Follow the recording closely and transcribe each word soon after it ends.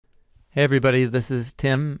Hey everybody, this is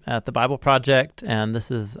Tim at the Bible Project, and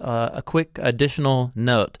this is a quick additional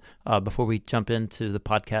note before we jump into the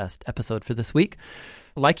podcast episode for this week.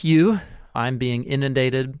 Like you, I'm being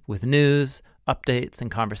inundated with news, updates,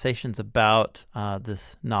 and conversations about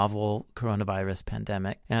this novel coronavirus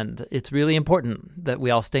pandemic, and it's really important that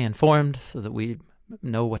we all stay informed so that we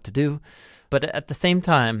know what to do. But at the same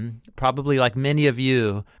time, probably like many of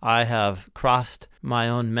you, I have crossed my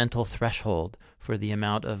own mental threshold for the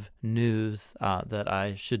amount of news that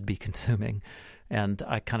I should be consuming. And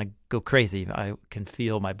I kind of go crazy. I can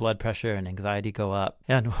feel my blood pressure and anxiety go up.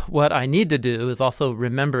 And what I need to do is also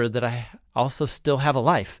remember that I also still have a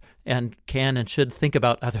life and can and should think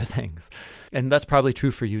about other things. And that's probably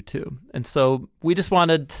true for you too. And so we just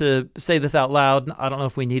wanted to say this out loud. I don't know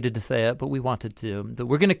if we needed to say it, but we wanted to. That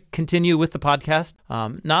we're going to continue with the podcast,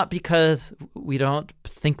 not because we don't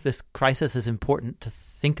think this crisis is important to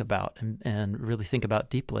think about and really think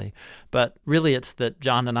about deeply, but really it's that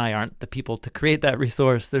John and I aren't the people to create that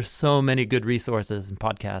resource. There's so many good resources and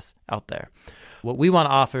podcasts out there. What we want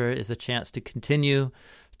to offer is a chance to continue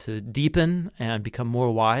to deepen and become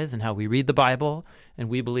more wise in how we read the Bible, and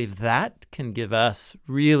we believe that can give us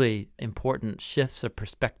really important shifts of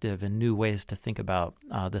perspective and new ways to think about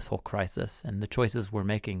this whole crisis and the choices we're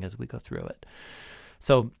making as we go through it.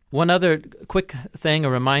 So one other quick thing, a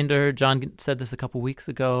reminder, John said this a couple weeks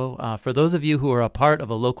ago. For those of you who are a part of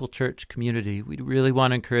a local church community, we really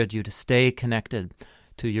want to encourage you to stay connected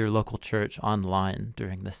to your local church online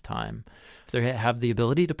during this time. If they have the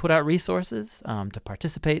ability to put out resources, to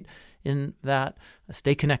participate in that,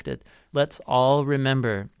 stay connected. Let's all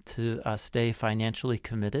remember to stay financially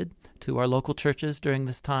committed to our local churches during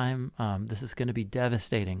this time. This is going to be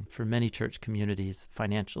devastating for many church communities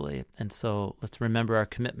financially. And so let's remember our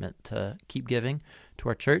commitment to keep giving to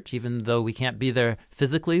our church. Even though we can't be there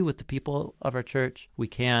physically with the people of our church, we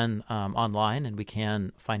can online and we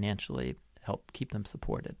can financially help keep them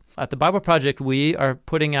supported. At the Bible Project, we are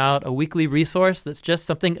putting out a weekly resource that's just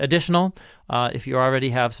something additional. If you already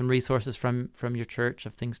have some resources from your church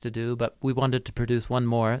of things to do, but we wanted to produce one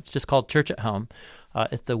more. It's just called Church at Home.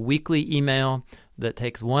 It's a weekly email that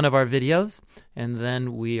takes one of our videos, and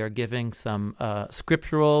then we are giving some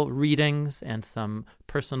scriptural readings and some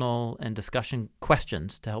personal and discussion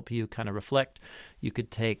questions to help you kind of reflect. You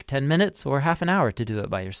could take 10 minutes or half an hour to do it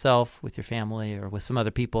by yourself, with your family, or with some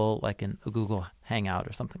other people, like in a Google Hangout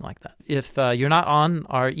or something like that. If you're not on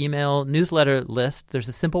our email newsletter list, there's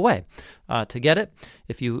a simple way to get it.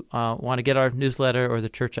 If you want to get our newsletter or the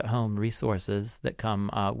Church at Home resources that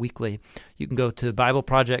come weekly, you can go to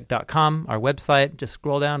BibleProject.com, our website. Just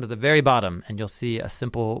scroll down to the very bottom, and you'll see a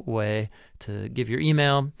simple way to give your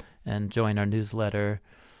email and join our newsletter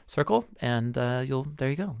circle, and there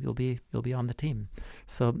you go. You'll be on the team.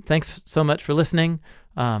 So thanks so much for listening.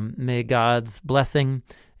 May God's blessing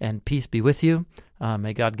and peace be with you.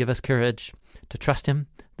 May God give us courage to trust Him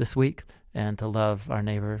this week and to love our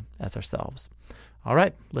neighbor as ourselves. All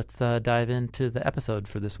right, let's dive into the episode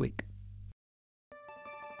for this week.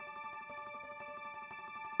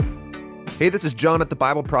 Hey, this is John at the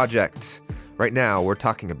Bible Project. Right now, we're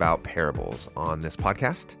talking about parables on this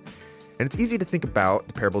podcast. And it's easy to think about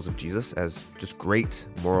the parables of Jesus as just great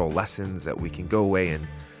moral lessons that we can go away and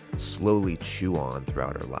slowly chew on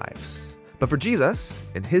throughout our lives. But for Jesus,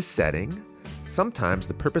 in his setting, sometimes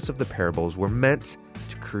the purpose of the parables were meant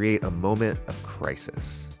to create a moment of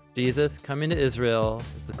crisis. Jesus coming to Israel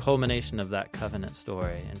is the culmination of that covenant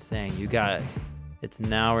story and saying, you guys, it's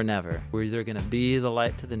now or never. We're either going to be the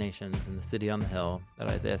light to the nations in the city on the hill that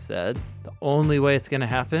Isaiah said. The only way it's going to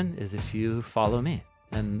happen is if you follow me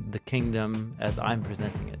and the kingdom as I'm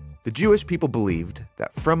presenting it. The Jewish people believed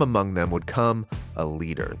that from among them would come a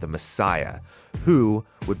leader, the Messiah, who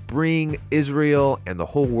would bring Israel and the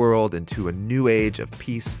whole world into a new age of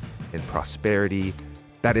peace and prosperity.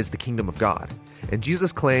 That is the kingdom of God. And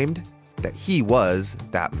Jesus claimed that he was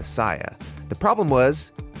that Messiah. The problem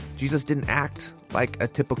was, Jesus didn't act like a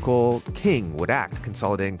typical king would act,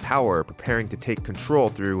 consolidating power, preparing to take control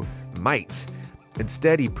through might.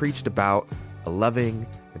 Instead, he preached about a loving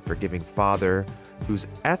and forgiving Father whose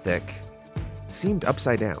ethic seemed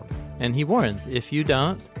upside down. And he warns, if you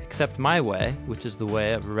don't accept my way, which is the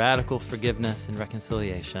way of radical forgiveness and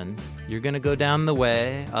reconciliation, you're going to go down the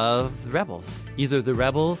way of the rebels, either the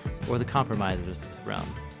rebels or the compromisers with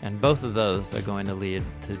Rome. And both of those are going to lead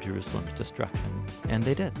to Jerusalem's destruction. And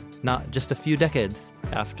they did. Not just a few decades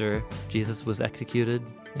after Jesus was executed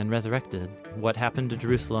and resurrected, what happened to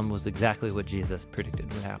Jerusalem was exactly what Jesus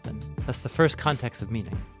predicted would happen. That's the first context of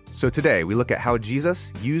meaning. So today, we look at how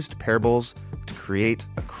Jesus used parables to create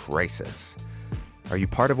a crisis. Are you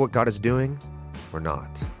part of what God is doing or not?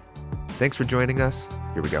 Thanks for joining us.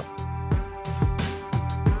 Here we go.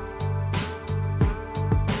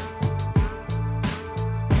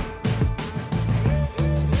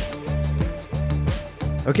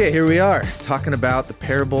 Okay, here we are talking about the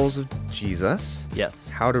parables of Jesus. Yes.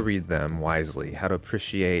 How to read them wisely, how to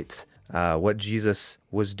appreciate what Jesus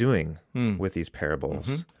was doing with these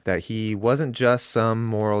parables. That he wasn't just some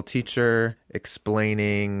moral teacher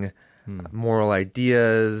explaining moral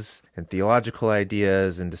ideas and theological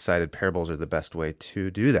ideas and decided parables are the best way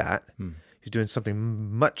to do that. He's doing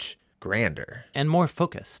something much grander. And more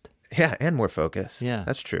focused. Yeah, and more focused. Yeah.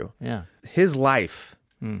 That's true. Yeah. His life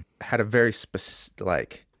had a very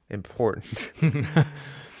important,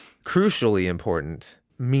 crucially important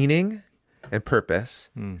meaning and purpose.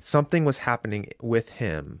 Something was happening with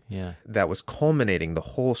him Yeah. that was culminating the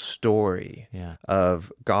whole story Yeah.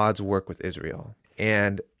 of God's work with Israel.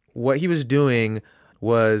 And what he was doing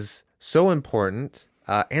was so important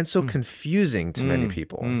and so confusing to many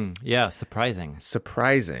people. Yeah, surprising.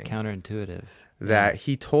 Surprising. Counterintuitive. That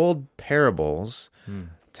he told parables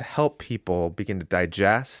to help people begin to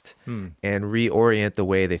digest and reorient the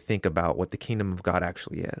way they think about what the kingdom of God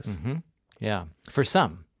actually is. Yeah. For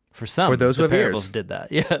some. For those who the have ears. parables did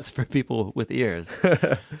that. Yes, for people with ears.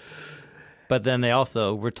 But then they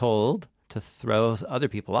also were told to throw other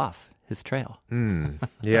people off his trail.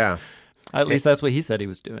 Yeah. At least that's what he said he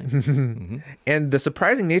was doing. And the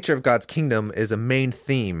surprising nature of God's kingdom is a main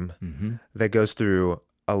theme that goes through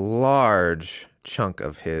a large chunk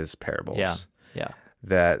of his parables. Yeah. Yeah.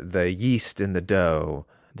 That the yeast in the dough,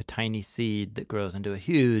 The tiny seed that grows into a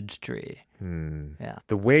huge tree. Yeah.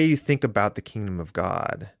 the way you think about the kingdom of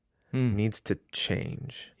God needs to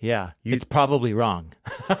change. Yeah. It's probably wrong.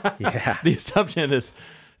 Yeah. The assumption is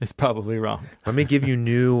probably wrong. Let me give you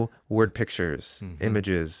new word pictures,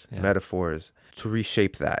 images, metaphors to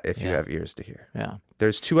reshape that if you have ears to hear. Yeah.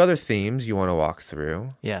 There's two other themes you want to walk through.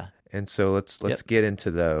 Yeah. And so let's get into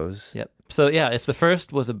those. Yep. So yeah, if the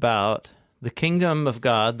first was about the kingdom of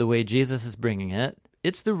God, the way Jesus is bringing it,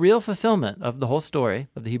 it's the real fulfillment of the whole story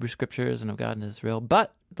of the Hebrew Scriptures and of God and Israel.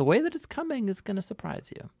 But the way that it's coming is going to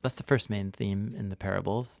surprise you. That's the first main theme in the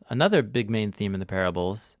parables. Another big main theme in the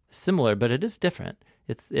parables is similar, but it is different.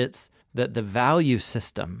 It's that the value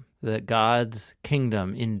system that God's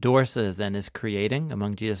kingdom endorses and is creating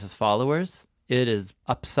among Jesus' followers, it is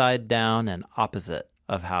upside down and opposite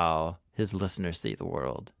of how his listeners see the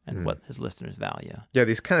world and what his listeners value. Yeah,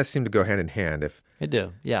 these kind of seem to go hand in hand. They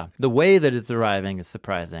do, yeah. The way that it's arriving is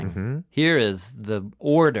surprising. Here is the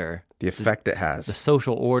order, The effect it has. the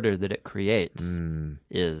social order that it creates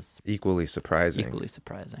is Equally surprising. equally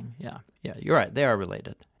surprising. Yeah, you're right. They are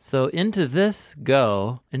related. So into this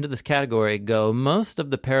category go most of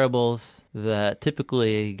the parables that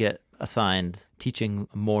typically get assigned teaching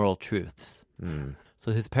moral truths.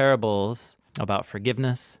 So his parables about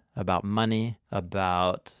forgiveness, about money,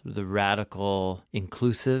 about the radical,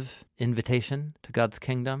 inclusive invitation to God's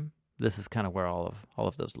kingdom. This is kind of where all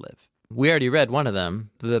of those live. We already read one of them,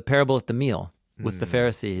 the parable at the meal with the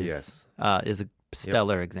Pharisees. Yes. Is a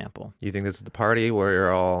stellar example. You think this is the party where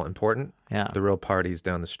you're all important? Yeah. The real party's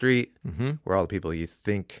down the street where all the people you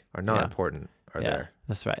think are not important are there.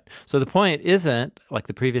 That's right. So the point isn't, like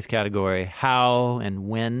the previous category, how and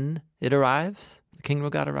when it arrives. The kingdom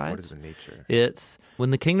of God arrives. What is the nature? It's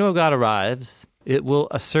when the kingdom of God arrives, it will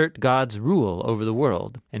assert God's rule over the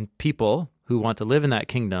world, and people who want to live in that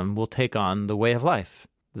kingdom will take on the way of life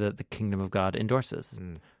that the kingdom of God endorses.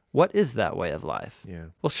 What is that way of life? Yeah.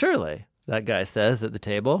 Well, surely, that guy says at the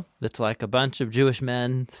table, it's like a bunch of Jewish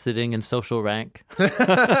men sitting in social rank in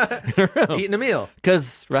a room. Eating a meal.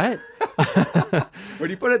 Because, right? When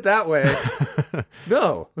you put it that way,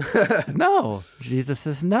 no. No. Jesus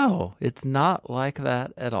says, no, it's not like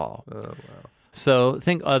that at all. Oh, wow. So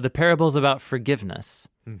think the parables about forgiveness.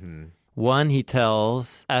 One he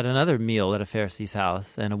tells at another meal at a Pharisee's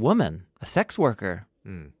house, and a woman, a sex worker,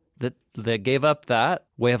 that gave up that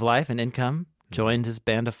way of life and income, joined his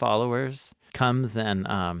band of followers, comes and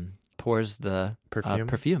pours the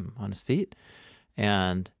perfume on his feet.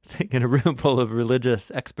 And in a room full of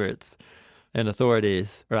religious experts and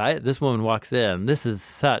authorities, right? This woman walks in. This is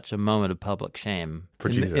such a moment of public shame For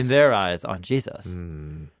Jesus. in their eyes on Jesus.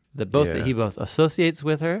 That he both associates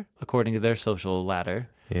with her according to their social ladder,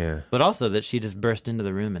 but also that she just burst into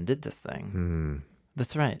the room and did this thing.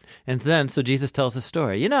 That's right. And then, so Jesus tells a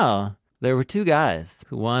story. There were two guys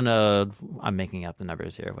who one owed, I'm making up the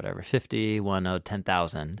numbers here, whatever, 50, one owed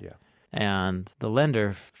 10,000. Yeah. And the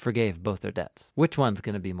lender forgave both their debts. Which one's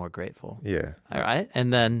going to be more grateful? Yeah. All right.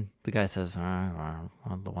 And then the guy says, well,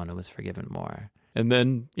 the one who was forgiven more. And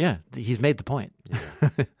then, he's made the point.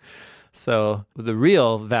 Yeah. So the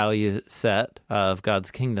real value set of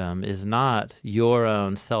God's kingdom is not your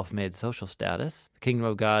own self-made social status. The kingdom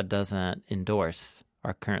of God doesn't endorse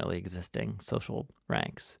our currently existing social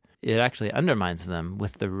ranks. It actually undermines them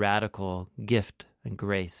with the radical gift and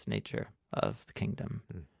grace nature of the kingdom.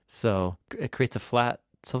 So it creates a flat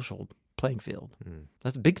social playing field.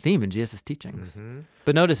 That's a big theme in Jesus' teachings.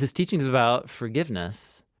 But notice his teachings about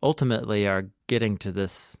forgiveness ultimately are getting to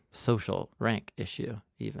this social rank issue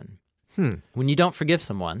even. When you don't forgive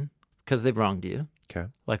someone because they've wronged you, Okay.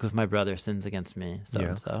 like with my brother sins against me,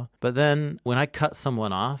 so-and-so. But then when I cut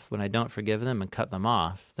someone off, when I don't forgive them and cut them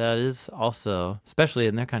off, that is also, especially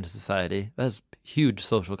in their kind of society, that has huge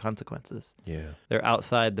social consequences. Yeah. They're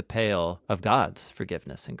outside the pale of God's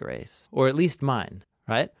forgiveness and grace, or at least mine,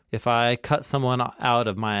 right? If I cut someone out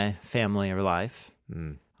of my family or life,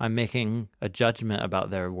 I'm making a judgment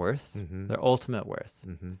about their worth, their ultimate worth.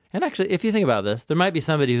 And actually, if you think about this, there might be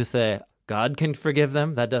somebody who say, God can forgive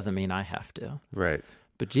them. That doesn't mean I have to. Right.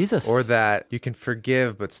 But Jesus... Or that you can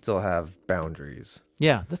forgive but still have boundaries.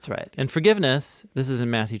 Yeah, that's right. And forgiveness, this is in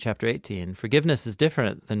Matthew chapter 18, forgiveness is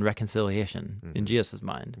different than reconciliation in Jesus'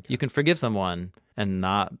 mind. Okay. You can forgive someone and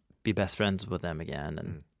not be best friends with them again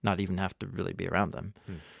and not even have to really be around them.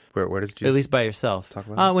 Where does Jesus... At least by yourself. Talk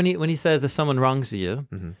about when he says if someone wrongs you,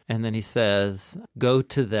 and then he says, go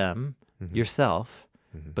to them yourself.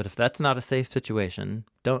 But if that's not a safe situation,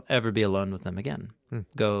 don't ever be alone with them again.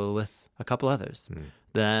 Go with a couple others.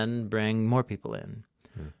 Then bring more people in.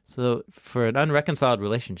 So for an unreconciled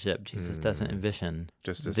relationship, Jesus doesn't envision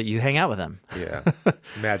that you hang out with them. Yeah.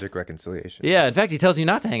 Magic reconciliation. Yeah. In fact, he tells you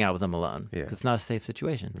not to hang out with them alone. Yeah. It's not a safe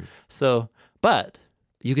situation. So, but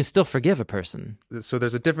you can still forgive a person. So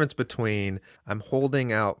there's a difference between I'm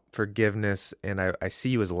holding out forgiveness and I see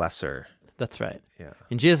you as lesser. That's right. Yeah.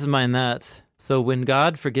 In Jesus' mind, that's... So when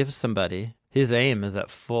God forgives somebody, his aim is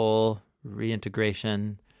at full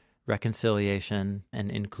reintegration, reconciliation,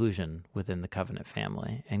 and inclusion within the covenant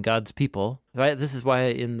family. And God's people, right? This is why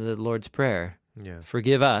in the Lord's Prayer,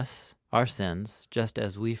 forgive us our sins just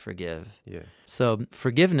as we forgive. Yeah. So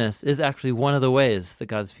forgiveness is actually one of the ways that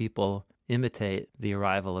God's people imitate the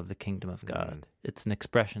arrival of the kingdom of God. It's an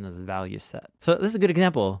expression of the value set. So this is a good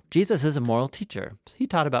example. Jesus is a moral teacher. So he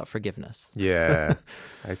taught about forgiveness. Yeah,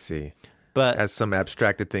 I see. But as some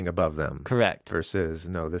abstracted thing above them. Correct. Versus,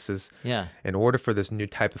 no, this is, in order for this new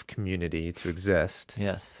type of community to exist,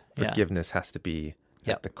 forgiveness has to be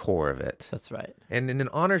at the core of it. That's right. And in an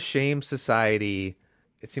honor-shame society,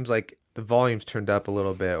 it seems like the volume's turned up a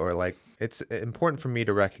little bit, or like it's important for me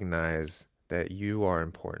to recognize that you are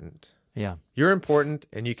important. Yeah. You're important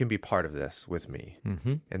and you can be part of this with me.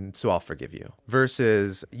 And so I'll forgive you.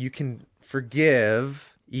 Versus you can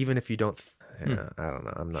forgive even if you don't... I don't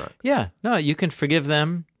know. I'm not. Yeah. No, you can forgive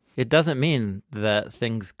them. It doesn't mean that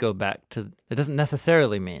things go back to... It doesn't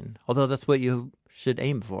necessarily mean, although that's what you should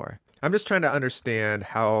aim for. I'm just trying to understand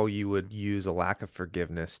how you would use a lack of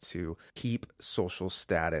forgiveness to keep social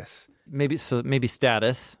status. Maybe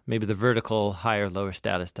status, maybe the vertical higher, lower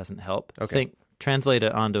status doesn't help. Okay. Translate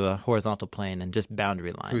it onto a horizontal plane and just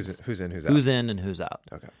boundary lines. Who's in, who's out. Who's in and who's out.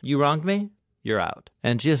 Okay. You wronged me, you're out.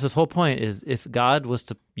 And Jesus' whole point is if God was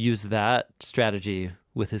to use that strategy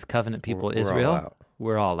with his covenant people, Israel,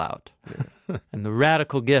 we're all out. Yeah. And the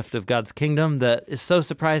radical gift of God's kingdom that is so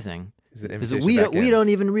surprising is that we don't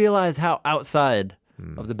even realize how outside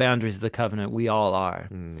of the boundaries of the covenant we all are.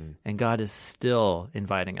 And God is still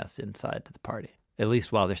inviting us inside to the party, at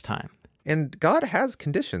least while there's time. And God has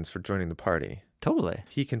conditions for joining the party. Totally.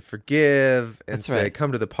 He can forgive and That's say, right.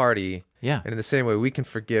 come to the party. Yeah. And in the same way, we can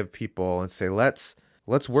forgive people and say, let's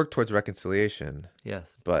work towards reconciliation. Yes.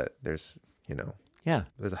 But there's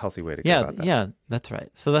a healthy way to go about that. Yeah, that's right.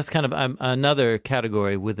 So that's kind of another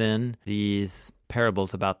category within these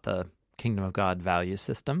parables about the kingdom of God value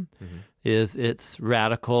system is its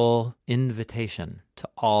radical invitation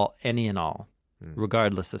to any and all,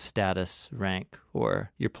 regardless of status, rank, or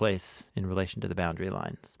your place in relation to the boundary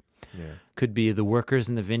lines. Yeah. Could be the workers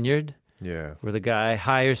in the vineyard, where the guy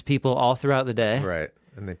hires people all throughout the day. Right.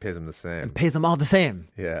 And they pays them the same. And pays them all the same.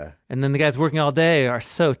 Yeah. And then the guys working all day are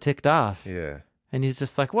so ticked off. Yeah. And he's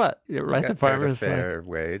just like, what? Right? The farmer's fair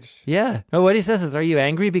wage. Yeah. No, what he says is, are you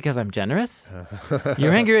angry because I'm generous?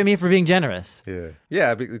 You're angry at me for being generous. Yeah.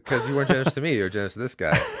 Yeah, because you weren't generous to me. You're generous to this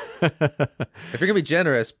guy. If you're going to be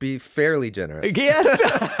generous, be fairly generous.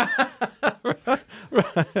 Yes.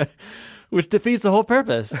 Right. Which defeats the whole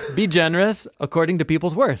purpose. Be generous according to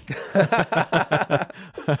people's worth.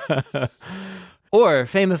 Or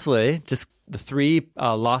famously, just the three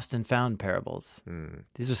lost and found parables.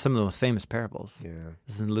 These are some of the most famous parables. Yeah.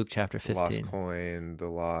 This is in Luke chapter 15. Lost coin, the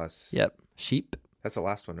lost... Yep. Sheep. That's the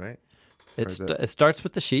last one, right? It starts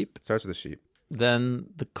with the sheep, Starts with the sheep. then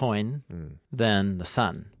the coin, then the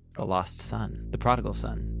son, the lost son, the prodigal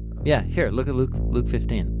son. Yeah, here, look at Luke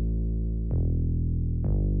 15.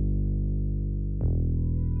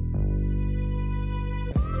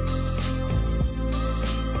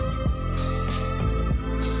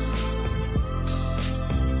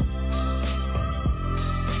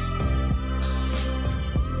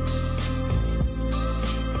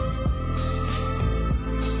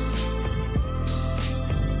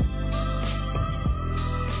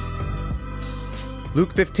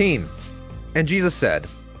 Luke 15. And Jesus said,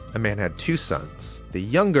 a man had 2 sons. The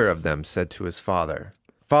younger of them said to his father,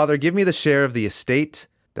 Father, give me the share of the estate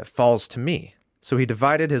that falls to me. So he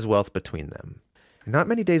divided his wealth between them. And not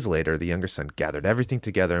many days later, the younger son gathered everything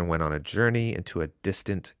together and went on a journey into a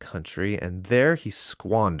distant country, and there he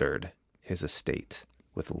squandered his estate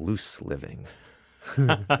with loose living.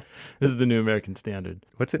 This is the New American Standard.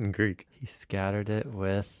 What's it in Greek? He scattered it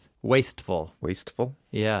with wasteful. Wasteful?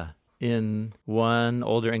 Yeah. In one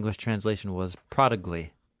older English translation was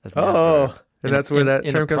prodigally. As an Oh, adverb. and that's where that term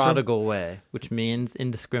in a comes from? prodigal way, which means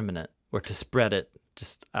indiscriminate, or to spread it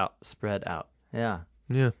just out, spread out. Yeah.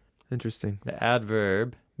 Yeah, interesting. The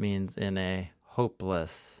adverb means in a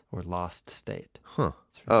hopeless or lost state. Huh.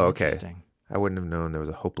 It's really Oh, okay. interesting. I wouldn't have known there was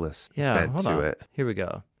a hopeless Yeah, bent hold to on. it. Here we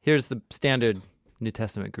go. Here's the standard New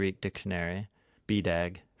Testament Greek dictionary,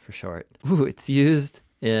 BDAG for short. Ooh, it's used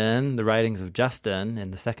in the writings of Justin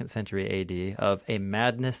in the 2nd century AD of a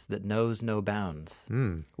madness that knows no bounds.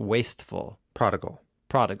 Wasteful. Prodigal.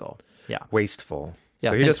 Prodigal. Yeah. Wasteful.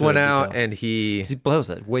 Yeah, So he thanks just for went the out detail. and he blows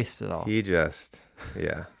it, wastes it all. just,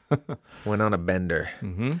 went on a bender.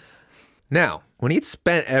 Mm-hmm. Now, when he'd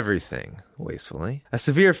spent everything wastefully, a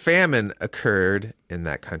severe famine occurred in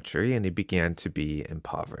that country and he began to be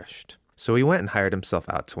impoverished. So he went and hired himself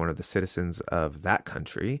out to one of the citizens of that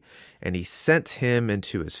country, and he sent him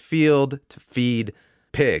into his field to feed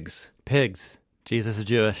pigs. Pigs. Jesus is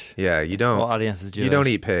Jewish. Yeah, you Whole don't. audience is Jewish. You don't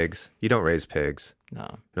eat pigs. You don't raise pigs.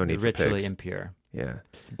 No. No need They're for ritually pigs. impure. Yeah.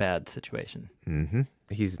 It's a bad situation. Mm-hmm.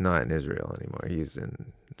 He's not in Israel anymore. He's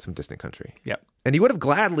in some distant country. Yep. And he would have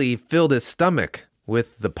gladly filled his stomach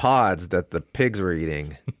with the pods that the pigs were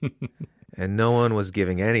eating, and no one was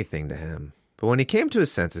giving anything to him. But when he came to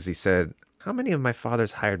his senses, he said, how many of my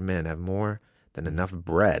father's hired men have more than enough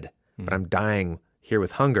bread? But I'm dying here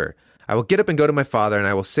with hunger. I will get up and go to my father, and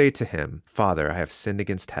I will say to him, Father, I have sinned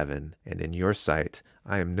against heaven, and in your sight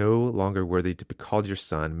I am no longer worthy to be called your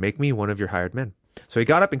son. Make me one of your hired men. So he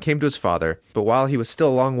got up and came to his father, but while he was still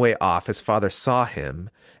a long way off, his father saw him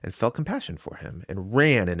and felt compassion for him, and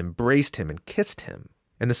ran and embraced him and kissed him.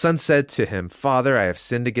 And the son said to him, Father, I have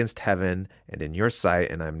sinned against heaven and in your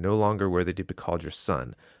sight, and I am no longer worthy to be called your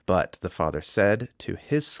son. But the father said to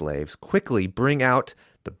his slaves, quickly bring out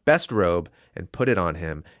the best robe and put it on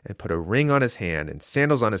him, and put a ring on his hand and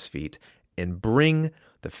sandals on his feet, and bring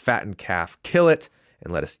the fattened calf, kill it,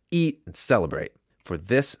 and let us eat and celebrate. For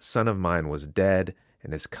this son of mine was dead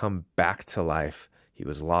and has come back to life. He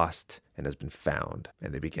was lost and has been found.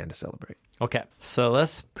 And they began to celebrate. Okay, so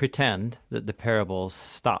let's pretend that the parable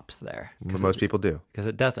stops there. Most people do. Because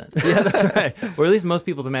it doesn't. Yeah, that's right. Or at least most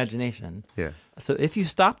people's imagination. Yeah. So if you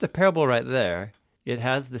stop the parable right there, it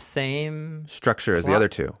has the same Structure as the other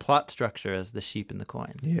two. plot structure as the sheep and the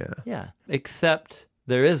coin. Yeah. Yeah, except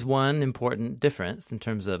there is one important difference in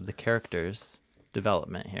terms of the characters'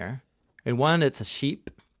 development here. In one, it's a sheep.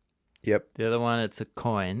 Yep. The other one, it's a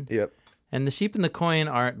coin. Yep. And the sheep and the coin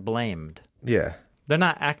aren't blamed. Yeah. They're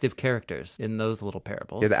not active characters in those little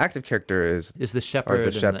parables. Yeah, the active character is the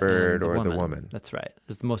shepherd, shepherd and or the woman. That's right.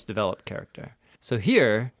 It's the most developed character. So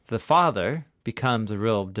here, the father becomes a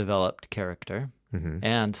real developed character,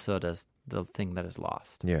 and so does the thing that is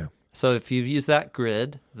lost. yeah. So if you use that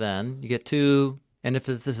grid, then you get 2, and if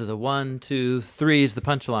this is a 1, 2, 3 is the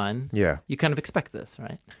punchline, Yeah. you kind of expect this,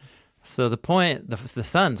 right? So the point, the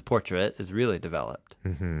son's portrait is really developed.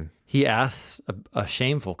 Mm-hmm. He asks a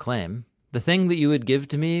shameful claim. The thing that you would give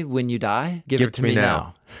to me when you die, give it to me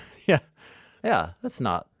now. Yeah. Yeah, that's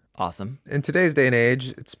not awesome. In today's day and age,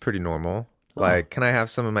 it's pretty normal. Like, can I have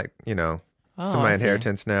some of my, some of my I see.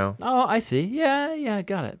 inheritance now? Oh, I see. Yeah,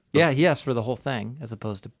 got it. Yeah, he asked for the whole thing as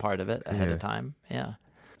opposed to part of it ahead Yeah. of time. Yeah.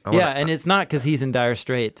 wanna- And it's not because he's in dire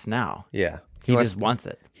straits now. Yeah. He just wants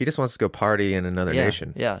it. He just wants to go party in another Yeah,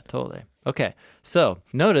 nation. yeah, totally. Okay, so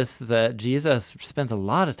notice that Jesus spends a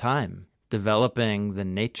lot of time developing the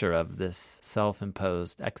nature of this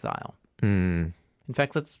self-imposed exile. Mm. In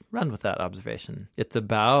fact, let's run with that observation. It's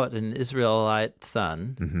about an Israelite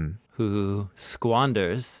son who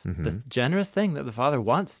squanders the generous thing that the father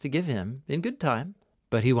wants to give him in good time,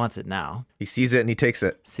 but he wants it now. He sees it and he takes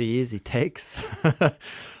it. Sees, he takes.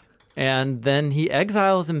 And then he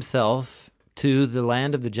exiles himself to the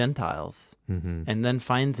land of the Gentiles, and then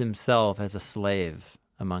finds himself as a slave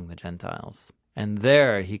among the Gentiles. And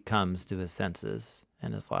there he comes to his senses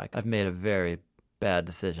and is like, I've made a very bad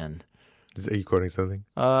decision. Are you quoting something?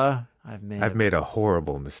 I've made a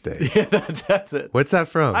horrible mistake. Yeah, that's it. What's that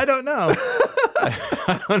from? I don't know.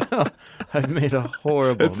 I don't know. I've made a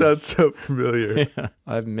horrible It sounds so familiar. Yeah.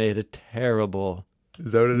 I've made a terrible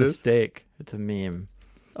Is that what it mistake. It's a meme.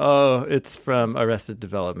 Oh, it's from Arrested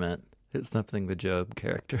Development. It's something the Job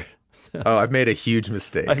character says. Oh, I've made a huge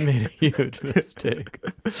mistake. I've made a huge mistake.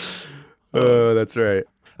 Oh, that's right.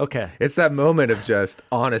 Okay. It's that moment of just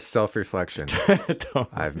honest self-reflection. Totally.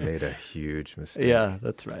 I've made a huge mistake. Yeah,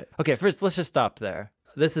 that's right. Okay, first, let's just stop there.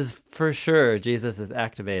 This is for sure Jesus is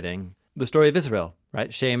activating the story of Israel,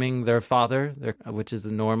 right? Shaming their father, which is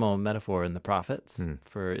a normal metaphor in the prophets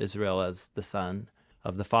for Israel as the son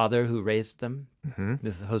of the father who raised them.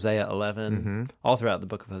 This is Hosea 11, all throughout the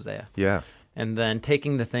book of Hosea. Yeah. And then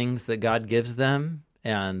taking the things that God gives them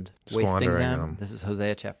and wasting them. them. This is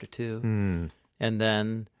Hosea chapter 2. And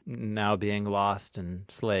then now being lost and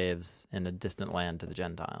slaves in a distant land to the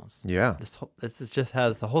Gentiles. Yeah. This just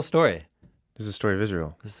has the whole story. This is the story of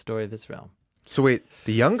Israel. This is the story of Israel. So wait,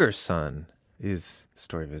 the younger son is the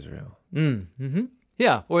story of Israel.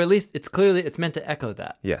 Yeah, or at least it's meant to echo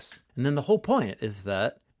that. Yes. And then the whole point is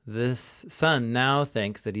that this son now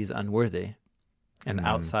thinks that he's unworthy and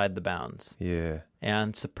outside the bounds. Yeah.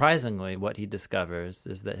 And surprisingly, what he discovers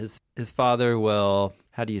is that his father will,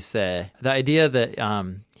 how do you say, the idea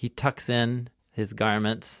that he tucks in his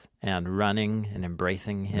garments and running and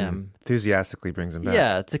embracing him. Enthusiastically brings him back.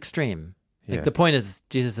 Yeah, it's extreme. Like the point is,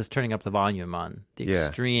 Jesus is turning up the volume on the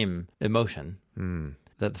extreme emotion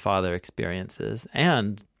that the father experiences,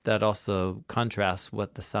 and that also contrasts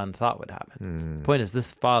what the son thought would happen. The point is,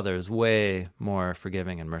 this father is way more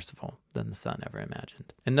forgiving and merciful than the son ever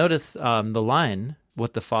imagined. And notice the line,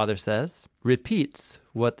 what the father says, repeats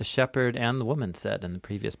what the shepherd and the woman said in the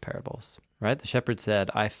previous parables, right? The shepherd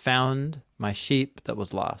said, I found my sheep that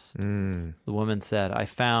was lost. The woman said, I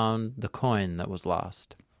found the coin that was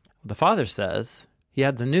lost. The father says, he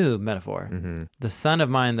adds a new metaphor. The son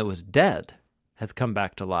of mine that was dead has come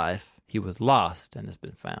back to life. He was lost and has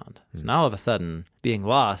been found. So now all of a sudden, being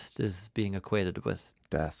lost is being equated with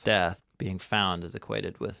death. Being found is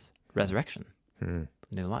equated with resurrection,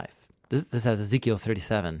 new life. This has Ezekiel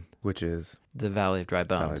 37. Which is? The Valley of Dry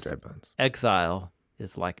Bones. Valley of Dry Bones. Exile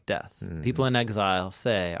is like death. People in exile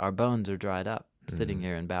say, our bones are dried up, sitting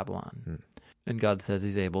here in Babylon. And God says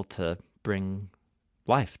he's able to bring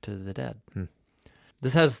life to the dead.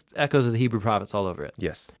 This has echoes of the Hebrew prophets all over it.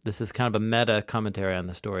 Yes. This is kind of a meta commentary on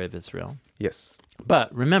the story of Israel. Yes.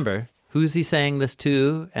 But remember, who's he saying this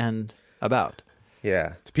to and about?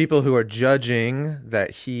 Yeah. To people who are judging that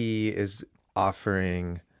he is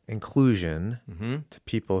offering inclusion to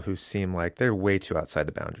people who seem like they're way too outside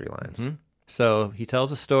the boundary lines. So he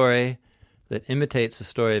tells a story that imitates the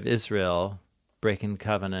story of Israel breaking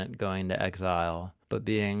covenant, going to exile, but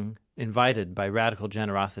being invited by radical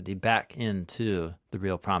generosity back into the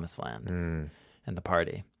real promised land and the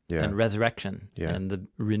party and resurrection and the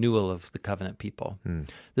renewal of the covenant people.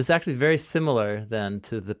 This is actually very similar then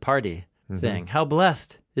to the party thing. How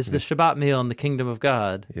blessed is the Shabbat meal in the kingdom of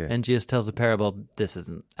God? And Jesus tells a parable, this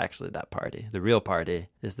isn't actually that party. The real party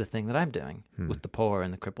is the thing that I'm doing with the poor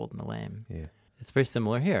and the crippled and the lame. It's very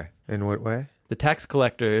similar here. In what way? The tax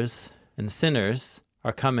collectors and sinners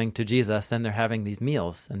are coming to Jesus, and they're having these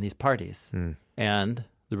meals and these parties. And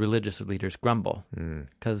the religious leaders grumble.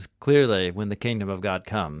 Because clearly, when the kingdom of God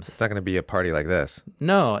comes... It's not going to be a party like this.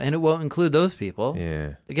 No, and it won't include those people.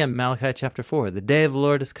 Yeah. Again, Malachi chapter 4, the day of the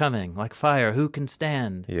Lord is coming, like fire, who can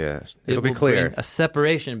stand? Yeah, It'll be clear. Bring a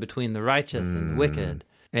separation between the righteous and the wicked.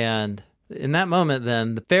 And in that moment,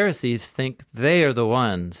 then, the Pharisees think they are the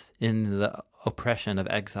ones in the oppression of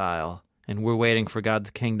exile, and we're waiting for God's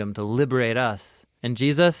kingdom to liberate us. And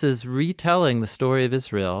Jesus is retelling the story of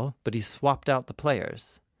Israel, but he's swapped out the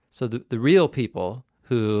players. So the real people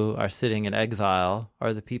who are sitting in exile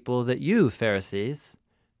are the people that you, Pharisees,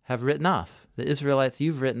 have written off. The Israelites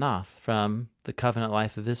you've written off from the covenant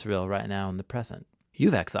life of Israel right now in the present.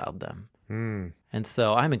 You've exiled them. And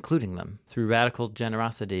so I'm including them through radical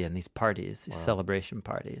generosity in these parties, these celebration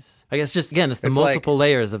parties. I guess just, again, it's the multiple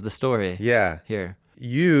layers of the story here.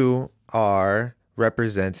 You are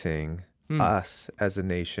representing us as a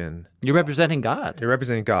nation. You're representing God. You're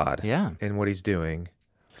representing God in what he's doing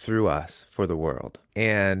through us for the world.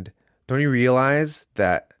 And don't you realize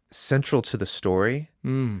that central to the story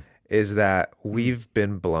is that we've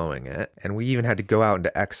been blowing it, and we even had to go out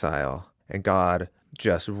into exile, and God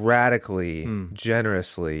just radically,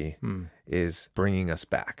 generously is bringing us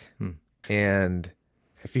back. And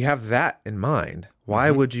if you have that in mind, why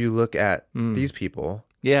would you look at these people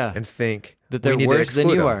and think that they're worse than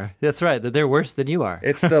you are? That's right, that they're worse than you are.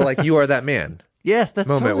 It's the like, you are that man. Yes, that's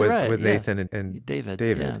moment totally right. with Nathan and David.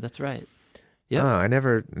 David. Yeah, that's right. Yep. Oh, I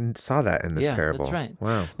never saw that in this parable. That's right.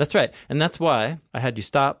 Wow. That's right. And that's why I had you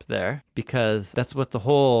stop there, because that's what the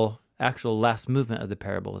whole actual last movement of the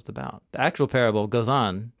parable is about. The actual parable goes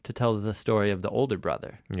on to tell the story of the older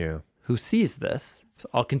brother who sees this. So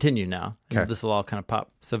I'll continue now, and this will all kind of pop.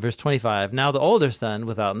 So verse 25, now the older son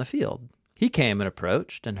was out in the field. He came and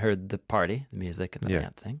approached and heard the party, the music and the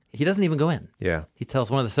dancing. He doesn't even go in. Yeah. He tells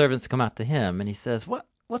one of the servants to come out to him, and he says,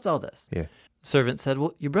 What's all this? Yeah. The servant said,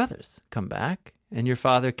 well, your brothers come back, and your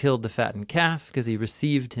father killed the fattened calf because he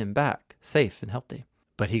received him back, safe and healthy.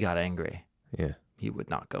 But he got angry. Yeah. He would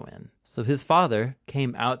not go in. So his father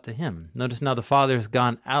came out to him. Notice now the father's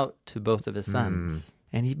gone out to both of his sons.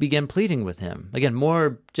 And he began pleading with him. Again,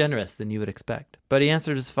 more generous than you would expect. But he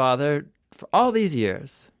answered his father, for all these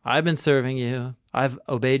years, I've been serving you. I've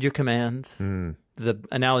obeyed your commands. The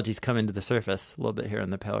analogies come into the surface a little bit here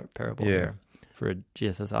in the parable here for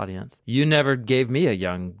Jesus' audience. You never gave me a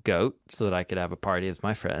young goat so that I could have a party with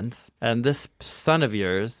my friends. And this son of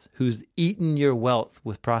yours, who's eaten your wealth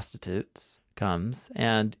with prostitutes, comes,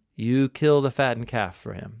 and you kill the fattened calf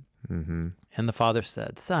for him. And the father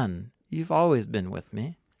said, son, you've always been with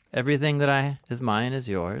me. Everything that is mine is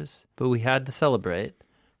yours. But we had to celebrate,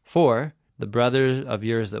 for the brother of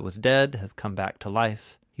yours that was dead has come back to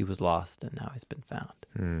life. He was lost, and now he's been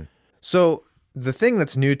found. So the thing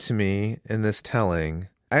that's new to me in this telling,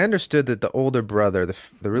 I understood that the older brother,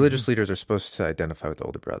 the religious leaders are supposed to identify with the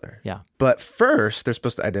older brother. Yeah. But first, they're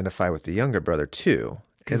supposed to identify with the younger brother, too.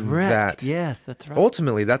 Correct. Yes, that's right.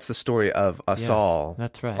 Ultimately, that's the story of us all.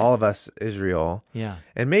 That's right. All of us, Israel. Yeah.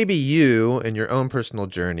 And maybe you, in your own personal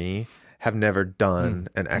journey, have never done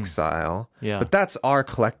an exile. Yeah. But that's our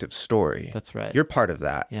collective story. That's right. You're part of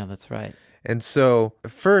that. Yeah, that's right. And so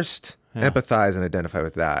first, empathize and identify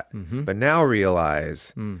with that. But now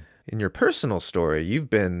realize in your personal story,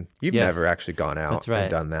 you've never actually gone out and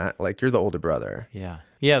done that. Like, you're the older brother. Yeah.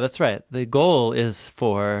 Yeah, that's right. The goal is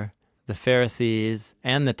for the Pharisees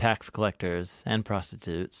and the tax collectors and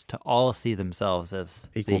prostitutes to all see themselves as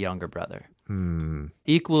the younger brother.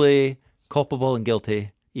 Equally culpable and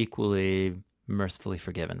guilty, equally mercifully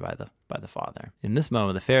forgiven by the Father. In this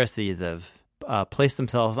moment, the Pharisees have placed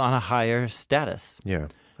themselves on a higher status. Yeah.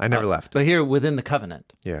 I never left. But here within the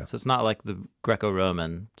covenant. Yeah. So it's not like the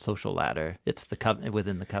Greco-Roman social ladder. It's the covenant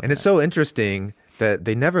within the covenant. And it's so interesting that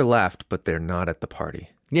they never left, but they're not at the party.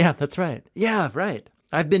 Yeah, that's right. Yeah, right.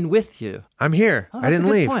 I've been with you. I'm here. Oh, I didn't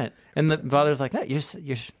leave. Point. And the father's like, no, you're.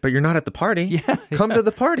 But you're not at the party. Yeah. Come to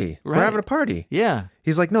the party. Right. We're having a party. Yeah.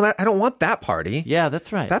 He's like, no, I don't want that party. Yeah,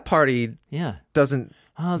 that's right. That party doesn't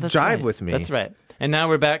jive with me. That's right. And now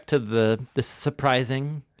we're back to the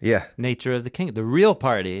surprising nature of the kingdom. The real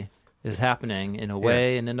party is happening in a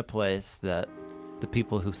way and in a place that the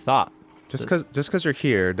people who thought. Just because you're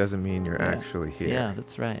here doesn't mean you're actually here. Yeah,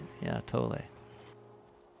 that's right. Yeah, totally.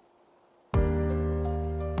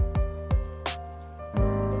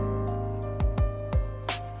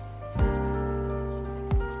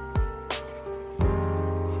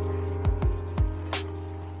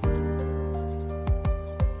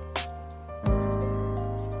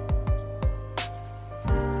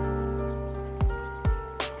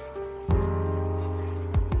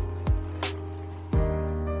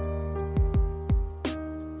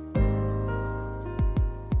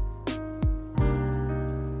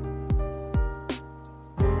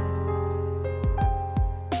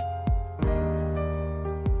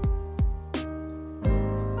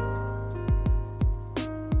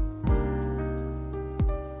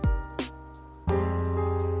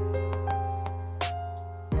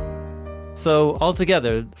 So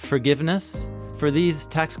altogether, forgiveness for these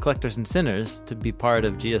tax collectors and sinners to be part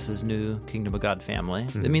of Jesus' new Kingdom of God family,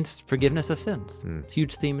 it means forgiveness of sins.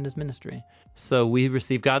 Huge theme in his ministry. So we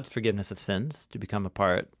receive God's forgiveness of sins to become a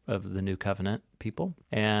part of the new covenant people.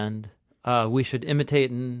 And we should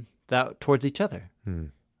imitate that towards each other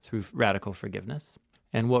through radical forgiveness.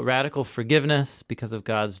 And what radical forgiveness, because of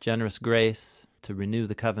God's generous grace to renew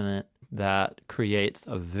the covenant, that creates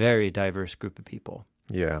a very diverse group of people.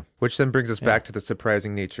 Yeah, which then brings us back to the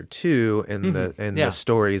surprising nature too, in the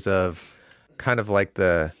stories of kind of like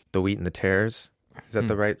the wheat and the tares. Is that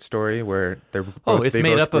the right story where they're both, Oh, it's they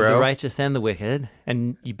made both up of grow? the righteous and the wicked,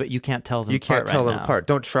 but you can't tell them You apart can't tell right them now. apart.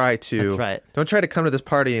 Don't try to. That's right. Don't try to come to this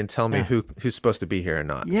party and tell me Yeah. who's supposed to be here or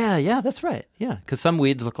not. Yeah, that's right. Yeah, because some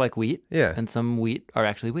weeds look like wheat, Yeah. and some wheat are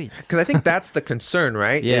actually weeds. Because I think that's the concern,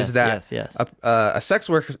 right? Yes, Is that yes. a sex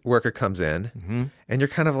worker comes in, and you're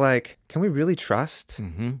kind of like, can we really trust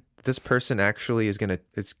this person actually is gonna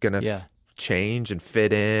Yeah. change and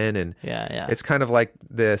fit in? And Yeah. it's kind of like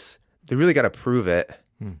this. They really got to prove it.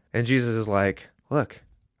 And Jesus is like, look,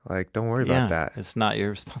 like, don't worry about that. It's not your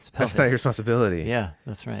responsibility. That's not your responsibility. Yeah,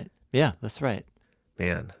 that's right. Yeah, that's right.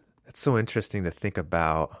 Man, it's so interesting to think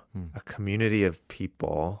about a community of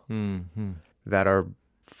people that are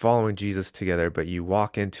following Jesus together, but you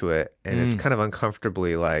walk into it and it's kind of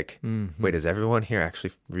uncomfortably like, wait, is everyone here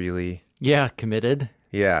actually really? Yeah, committed.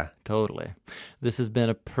 Yeah. Totally. This has been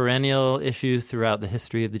a perennial issue throughout the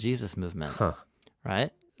history of the Jesus movement,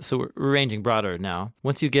 right? So we're ranging broader now.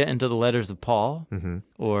 Once you get into the letters of Paul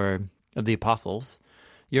or of the apostles,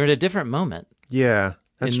 you're at a different moment Yeah,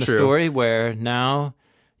 that's in the true. story where now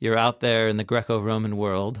you're out there in the Greco-Roman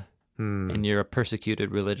world and you're a persecuted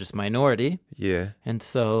religious minority. Yeah, And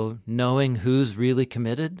so knowing who's really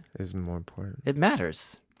committed, is more important. it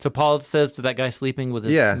matters. So Paul says to that guy sleeping with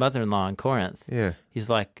his Yeah. mother-in-law in Corinth, Yeah, he's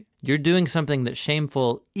like, you're doing something that's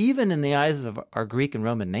shameful even in the eyes of our Greek and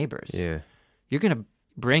Roman neighbors. yeah, You're going to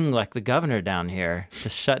bring like the governor down here to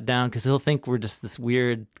shut down because he'll think we're just this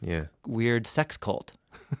weird sex cult.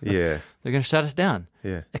 yeah, They're going to shut us down.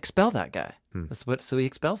 yeah. Expel that guy. So he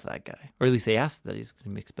expels that guy. Or at least he asks that he's going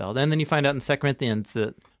to be expelled. And then you find out in 2 Corinthians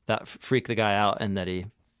that freaked the guy out and that he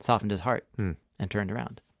softened his heart and turned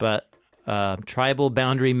around. But tribal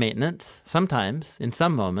boundary maintenance sometimes, in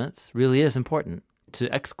some moments, really is important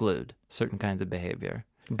to exclude certain kinds of behavior.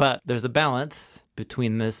 But there's a balance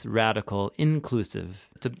between this radical inclusive.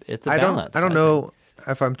 It's a balance. I don't know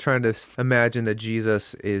if I'm trying to imagine that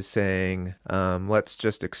Jesus is saying, let's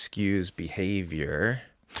just excuse behavior.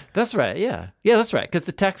 That's right, yeah. Yeah, that's right. Because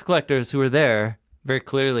the tax collectors who were there very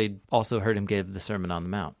clearly also heard him give the Sermon on the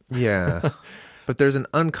Mount. Yeah. But there's an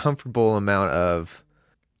uncomfortable amount of,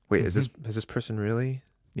 wait, has this person really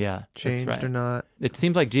Yeah, changed that's right. or not? It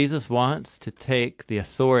seems like Jesus wants to take the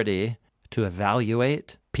authority to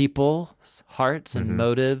evaluate people's hearts and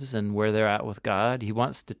motives and where they're at with God. He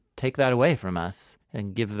wants to take that away from us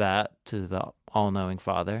and give that to the all-knowing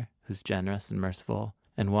Father who's generous and merciful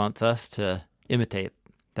and wants us to imitate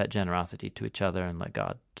that generosity to each other and let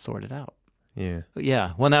God sort it out. Yeah.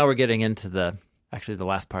 Yeah, well, now we're getting into the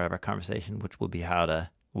last part of our conversation, which will be how to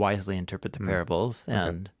wisely interpret the parables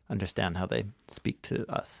and understand how they speak to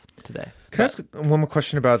us today. Can I ask one more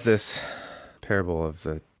question about this parable of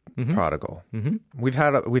the prodigal? We've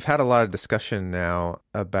had a lot of discussion now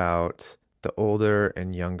about the older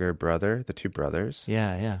and younger brother, the two brothers.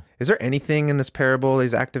 Yeah. Is there anything in this parable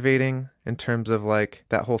he's activating in terms of like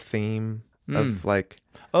that whole theme of like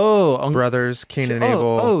brothers, Cain and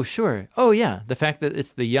Abel? Oh, sure. Oh, yeah. The fact that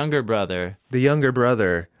it's the younger brother The younger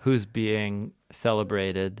brother. who's being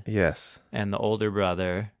celebrated Yes. and the older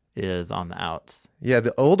brother is on the outs. Yeah,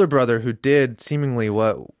 the older brother who did seemingly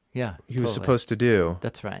what Yeah. he was totally. supposed to do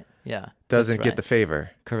That's right. Yeah. doesn't That's get right. the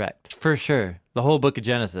favor. Correct. For sure. The whole book of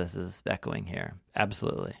Genesis is echoing here.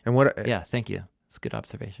 Absolutely. And what? Yeah, thank you. It's a good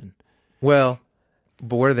observation. Well,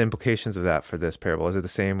 but what are the implications of that for this parable? Is it the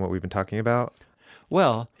same what we've been talking about?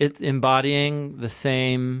 Well, it's embodying the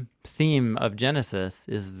same theme of Genesis,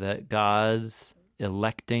 is that God's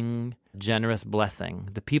electing generous blessing,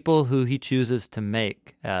 the people who he chooses to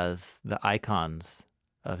make as the icons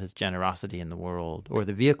of his generosity in the world, or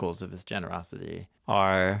the vehicles of his generosity,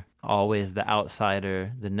 are always the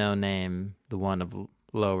outsider, the no-name, the one of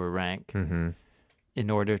lower rank, in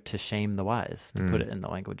order to shame the wise, to put it in the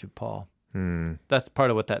language of Paul. That's part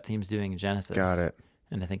of what that theme's doing in Genesis. Got it.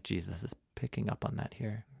 And I think Jesus is picking up on that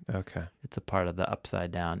here. Okay. It's a part of the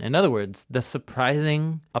upside down. In other words, the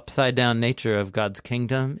surprising upside down nature of God's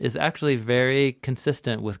kingdom is actually very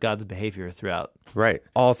consistent with God's behavior throughout. Right.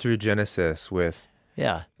 All through Genesis with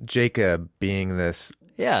Yeah. Jacob being this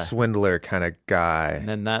Yeah. swindler kind of guy And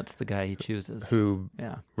then that's the guy he chooses. who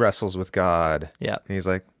Yeah. wrestles with God. Yeah. And he's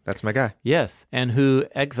like, that's my guy. Yes. And who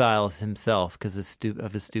exiles himself because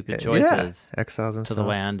of his stupid choices Exiles himself. to the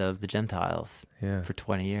land of the Gentiles Yeah. for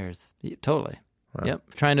 20 years. Totally. Wow.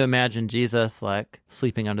 Yep. Trying to imagine Jesus like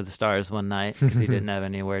sleeping under the stars one night because he didn't have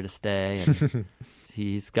anywhere to stay. And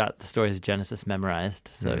he's got the stories of Genesis memorized,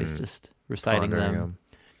 so he's just reciting Pondering them.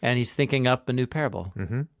 And he's thinking up a new parable.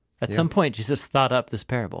 Mm-hmm. At some point, Jesus thought up this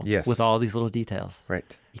parable Yes. with all these little details.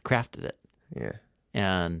 Right. He crafted it. Yeah.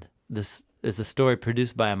 And this is a story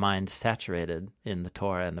produced by a mind saturated in the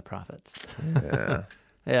Torah and the prophets. Yeah.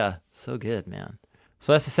 Yeah, so good, man.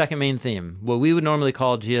 So that's the second main theme. What we would normally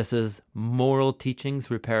call Jesus' moral teachings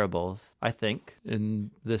through parables, I think,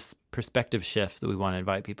 in this perspective shift that we want to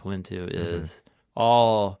invite people into is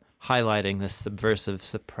all highlighting this subversive,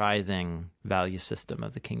 surprising value system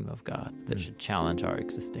of the kingdom of God that should challenge our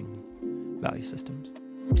existing value systems.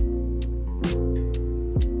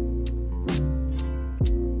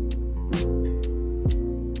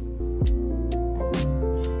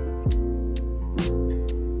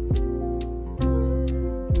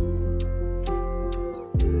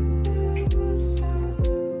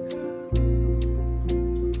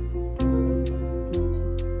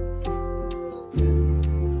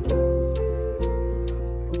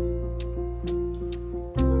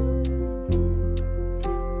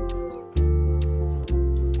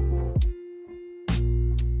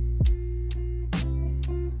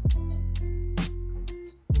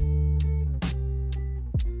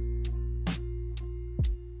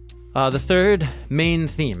 The third main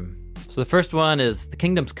theme. So the first one is the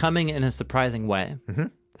kingdom's coming in a surprising way.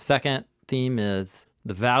 The second theme is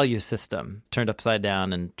the value system turned upside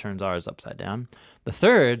down and turns ours upside down. The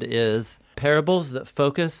third is parables that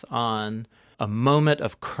focus on a moment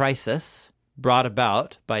of crisis brought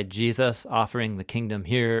about by Jesus offering the kingdom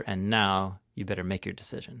here and now. You better make your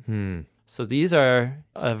decision. So these are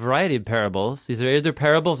a variety of parables. These are either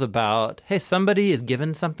parables about, hey, somebody is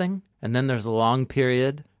given something, and then there's a long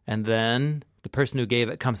period, and then the person who gave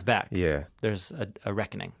it comes back. Yeah. There's a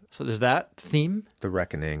reckoning. So there's that theme. The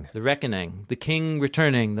reckoning. The reckoning. The king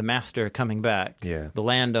returning, the master coming back. Yeah. The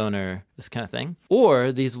landowner, this kind of thing.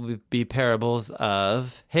 Or these would be parables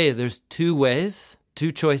of, hey, there's two ways,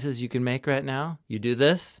 two choices you can make right now. You do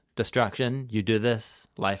this, destruction. You do this,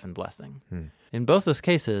 life and blessing. In both those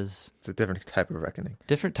cases, It's a different type of reckoning.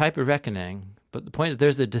 different type of reckoning. But the point is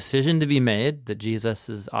there's a decision to be made that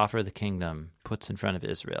Jesus' offer of the kingdom puts in front of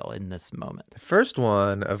Israel in this moment. The first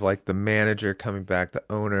one of like the manager coming back, the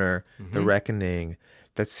owner, the reckoning,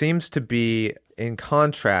 that seems to be in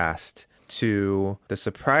contrast to the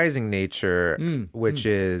surprising nature, which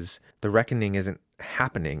is the reckoning isn't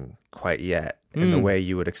happening quite yet in the way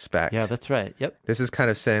you would expect. Yeah, that's right. Yep. This is kind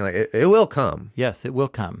of saying like it will come. Yes, it will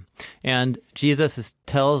come. And Jesus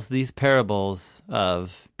tells these parables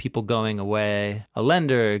of people going away. A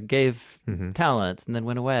lender gave talents and then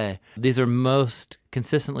went away. These are most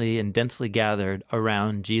consistently and densely gathered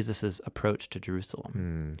around Jesus' approach to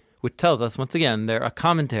Jerusalem, which tells us, once again, they're a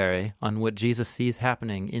commentary on what Jesus sees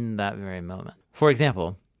happening in that very moment. For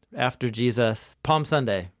example, after Jesus, Palm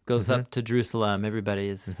Sunday, goes up to Jerusalem, everybody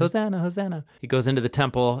is, Hosanna, Hosanna. He goes into the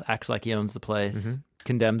temple, acts like he owns the place,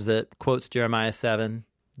 condemns it, quotes Jeremiah 7,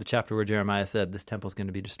 the chapter where Jeremiah said, this temple's going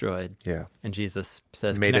to be destroyed. Yeah. And Jesus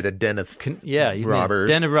says, Made it a den of you robbers.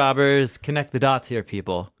 Den of robbers. Connect the dots here,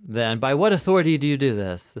 people. Then, by what authority do you do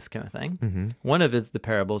this? This kind of thing. One of the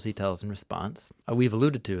parables he tells in response, we've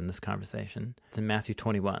alluded to in this conversation. It's in Matthew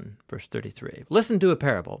 21, verse 33. Listen to a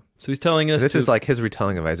parable. So he's telling us This is like his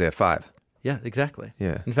retelling of Isaiah 5. Yeah, exactly.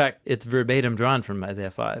 Yeah. In fact, it's verbatim drawn from Isaiah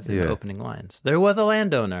 5 in Yeah. the opening lines. There was a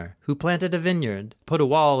landowner who planted a vineyard, put a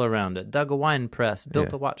wall around it, dug a wine press,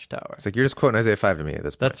 built a watchtower. It's like you're just quoting Isaiah 5 to me at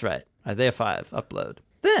this point. That's right. Isaiah 5, upload.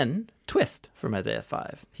 Then, twist from Isaiah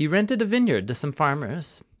 5. He rented a vineyard to some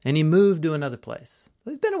farmers, and he moved to another place.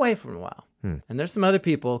 He's been away for a while. And there's some other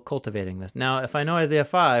people cultivating this. Now, if I know Isaiah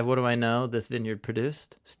 5, what do I know this vineyard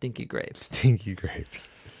produced? Stinky grapes. Stinky grapes.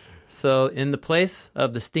 So in the place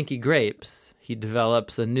of the stinky grapes, he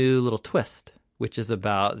develops a new little twist, which is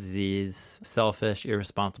about these selfish,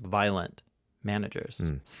 irresponsible, violent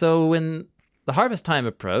managers. So when the harvest time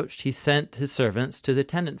approached, he sent his servants to the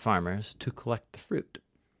tenant farmers to collect the fruit.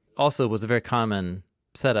 Also was a very common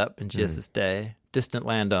setup in Jesus' day. Distant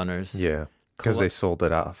landowners. Yeah. Because they sold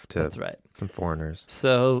it off to That's right. some foreigners.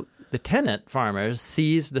 So the tenant farmers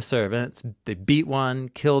seized the servants. They beat one,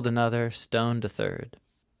 killed another, stoned a third.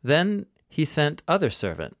 Then he sent other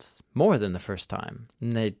servants, more than the first time,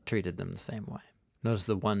 and they treated them the same way. Notice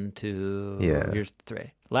the 1, 2, here's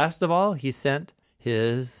 3. Last of all, he sent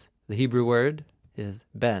the Hebrew word is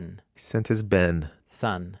Ben, He sent his Ben.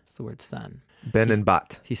 son. It's the word son. Ben and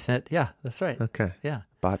Bat. He sent, yeah, that's right. Okay. Yeah.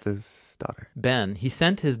 Bat is daughter. Ben, he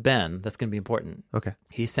sent his Ben, that's going to be important. Okay.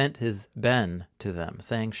 He sent his Ben to them,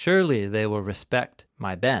 saying, surely they will respect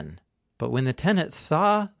my Ben. But when the tenants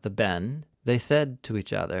saw the Ben, they said to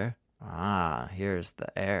each other, here's the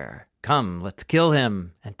heir. Come, let's kill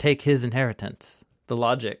him and take his inheritance. The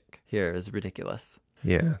logic here is ridiculous.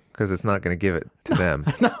 Yeah, because it's not going to give it to them.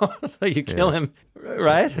 No, so you kill him,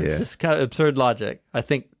 right? It's Yeah. just kind of absurd logic, I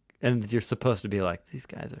think. And you're supposed to be like, these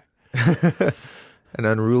guys are An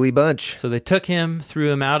unruly bunch. So they took him,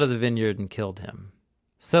 threw him out of the vineyard, and killed him.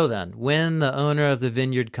 So then, when the owner of the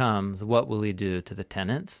vineyard comes, what will he do to the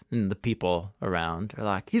tenants? And the people around are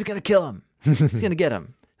like, he's going to kill him. He's going to get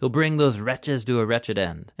him. He'll bring those wretches to a wretched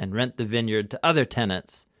end and rent the vineyard to other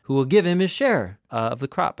tenants who will give him his share of the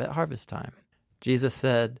crop at harvest time. Jesus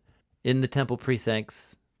said in the temple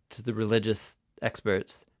precincts to the religious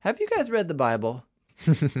experts, have you guys read the Bible?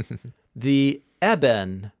 The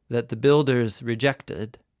Eben that the builders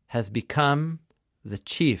rejected has become the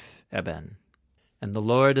chief Eben. And the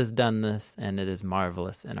Lord has done this, and it is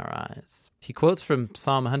marvelous in our eyes. He quotes from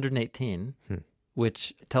Psalm 118,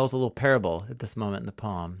 which tells a little parable at this moment in the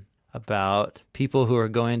poem about people who are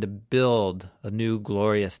going to build a new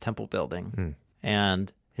glorious temple building.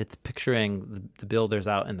 And it's picturing the builders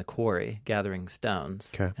out in the quarry gathering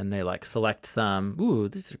stones. Okay. And they like select some. Ooh,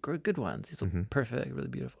 these are good ones. These look perfect, really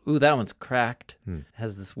beautiful. Ooh, that one's cracked.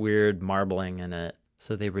 Has this weird marbling in it.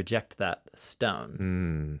 So they reject that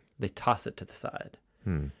stone. They toss it to the side.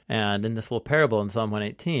 And in this little parable in Psalm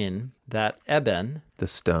 118, that Eben, The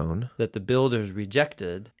stone. that the builders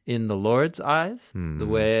rejected, in the Lord's eyes, the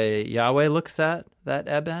way Yahweh looks at that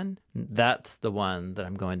Eben, that's the one that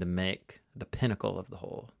I'm going to make the pinnacle of the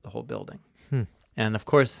whole building. And of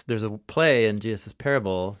course, there's a play in Jesus'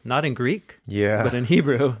 parable, not in Greek, Yeah. but in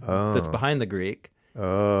Hebrew, that's behind the Greek,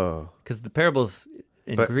 Oh. because the parable's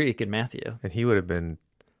in Greek in Matthew. And he would have been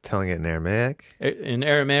telling it in Aramaic. In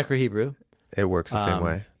Aramaic or Hebrew. It works the same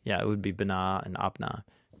way. Yeah, it would be Bana and Abna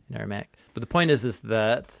in Aramaic. But the point is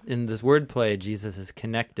that in this wordplay, Jesus is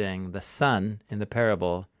connecting the son in the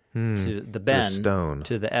parable to the Ben, stone.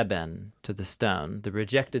 to the Eben, to the stone. The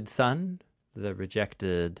rejected son, the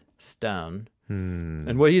rejected stone.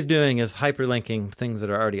 And what he's doing is hyperlinking things that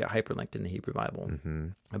are already hyperlinked in the Hebrew Bible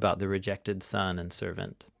about the rejected son and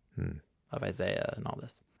servant of Isaiah and all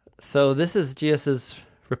this. So this is Jesus'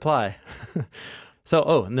 reply.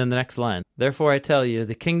 And then the next line. Therefore I tell you,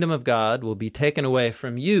 the kingdom of God will be taken away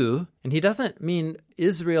from you. And he doesn't mean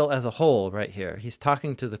Israel as a whole right here. He's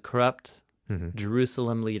talking to the corrupt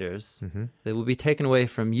Jerusalem leaders. They will be taken away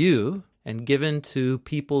from you and given to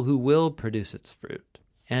people who will produce its fruit.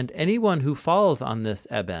 And anyone who falls on this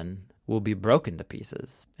Eben will be broken to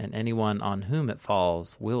pieces. And anyone on whom it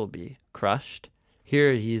falls will be crushed.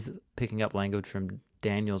 Here he's picking up language from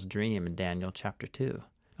Daniel's dream in Daniel chapter 2.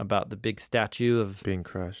 About the big statue of Being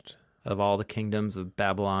crushed. of all the kingdoms of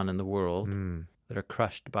Babylon and the world that are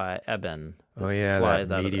crushed by Eben. Oh, yeah, flies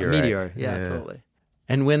that out meteor. of the meteor. Yeah, totally.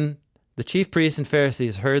 And when the chief priests and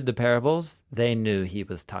Pharisees heard the parables, they knew he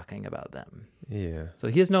was talking about them. Yeah. So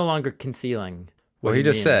he is no longer concealing what Well, he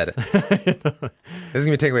just said, means. this is going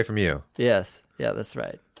to be taken away from you. Yes. Yeah, that's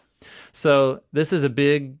right. So this is a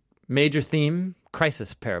big, major theme,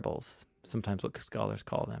 crisis parables, sometimes what scholars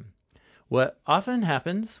call them. What often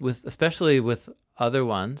happens, especially with other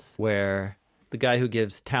ones, where the guy who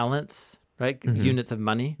gives talents, right, units of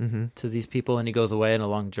money to these people, and he goes away on a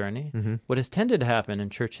long journey, what has tended to happen in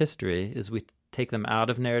church history is we take them out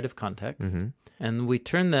of narrative context, and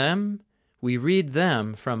we read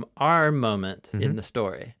them from our moment in the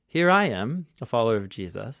story. Here I am, a follower of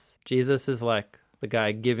Jesus. Jesus is like the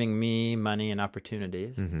guy giving me money and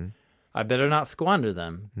opportunities. I better not squander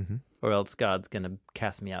them, or else God's going to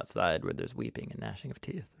cast me outside where there's weeping and gnashing of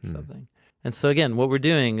teeth or something. And so again, what we're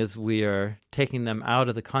doing is we are taking them out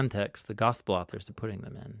of the context the gospel authors are putting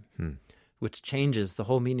them in, which changes the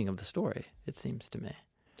whole meaning of the story, it seems to me.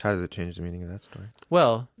 How does it change the meaning of that story?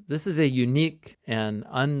 Well, this is a unique and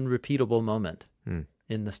unrepeatable moment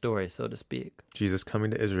in the story, so to speak. Jesus coming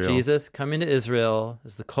to Israel. Jesus coming to Israel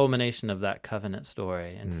is the culmination of that covenant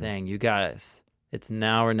story and saying, you guys, it's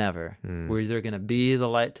now or never. We're either going to be the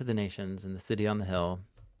light to the nations in the city on the hill,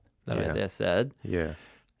 that Isaiah said. Yeah.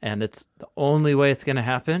 And it's the only way it's going to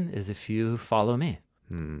happen is if you follow me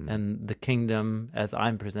and the kingdom as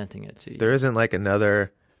I'm presenting it to you. There isn't like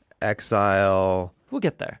another exile. We'll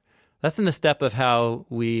get there. That's in the step of how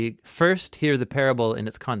we first hear the parable in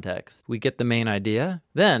its context. We get the main idea.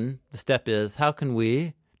 Then the step is, how can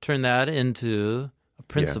we turn that into a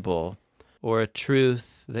principle or a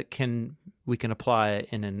truth that we can apply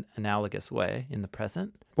in an analogous way in the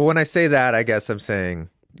present? Well, when I say that, I guess I'm saying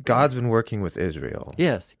God's been working with Israel.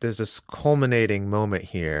 Yes. There's this culminating moment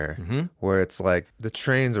here where it's like the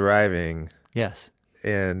train's arriving. Yes.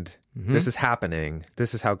 And this is happening.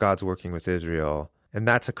 This is how God's working with Israel. And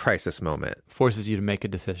that's a crisis moment. Forces you to make a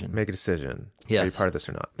decision. Make a decision. Yes. Are you part of this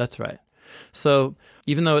or not? That's right. So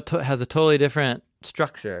even though it has a totally different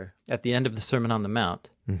structure, at the end of the Sermon on the Mount,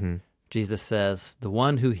 Jesus says, the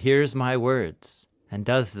one who hears my words and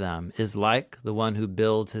does them is like the one who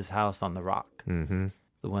builds his house on the rock.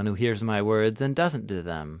 The one who hears my words and doesn't do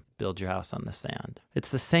them, build your house on the sand.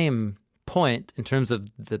 It's the same point in terms of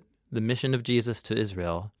the mission of Jesus to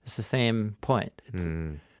Israel. It's the same point. It's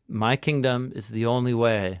my kingdom is the only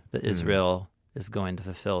way that Israel is going to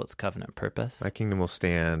fulfill its covenant purpose. My kingdom will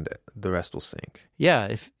stand, the rest will sink.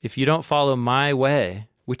 Yeah, if you don't follow my way,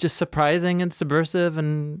 which is surprising and subversive,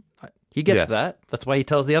 and he gets that. That's why he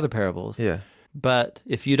tells the other parables. Yeah. But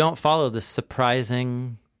if you don't follow this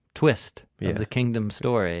surprising twist of the kingdom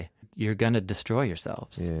story, you're going to destroy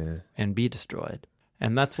yourselves and be destroyed.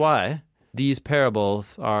 And that's why these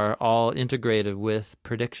parables are all integrated with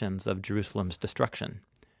predictions of Jerusalem's destruction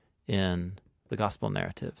in the gospel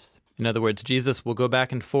narratives. In other words, Jesus will go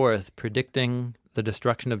back and forth predicting the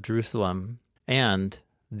destruction of Jerusalem and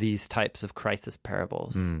these types of crisis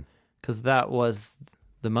parables, because that was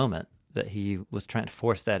the moment that he was trying to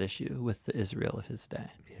force that issue with the Israel of his day.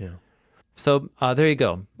 Yeah. So there you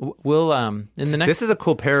go. We'll in the next. This is a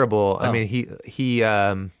cool parable. I mean, he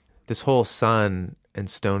this whole sun and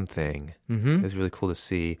stone thing is really cool to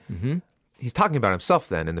see. He's talking about himself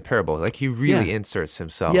then in the parable. Like he really inserts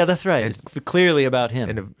himself. Yeah, that's right. It's clearly about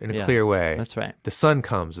him in a clear way. That's right. The sun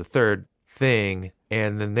comes, the third thing,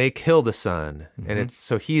 and then they kill the sun, and it's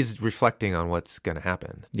so he's reflecting on what's going to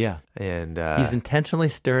happen. Yeah, and he's intentionally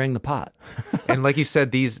stirring the pot. And like you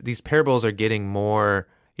said, these parables are getting more.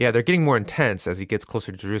 Yeah, they're getting more intense as he gets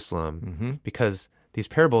closer to Jerusalem because these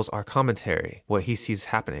parables are commentary, what he sees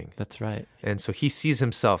happening. That's right. And so he sees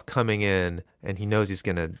himself coming in, and he knows he's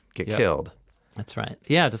going to get killed. That's right.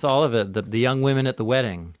 Yeah, just all of it. The young women at the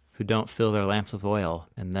wedding who don't fill their lamps with oil,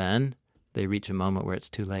 and then they reach a moment where it's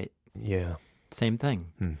too late. Yeah. Same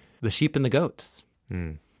thing. The sheep and the goats.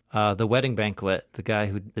 The wedding banquet, the guy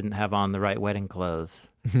who didn't have on the right wedding clothes,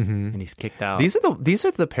 and he's kicked out. These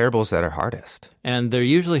are the parables that are hardest. And they're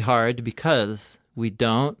usually hard because we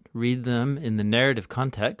don't read them in the narrative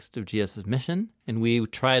context of Jesus' mission, and we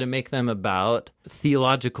try to make them about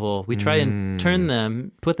theological. We try and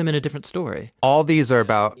put them in a different story. All these are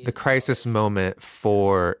about the crisis moment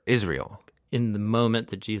for Israel. In the moment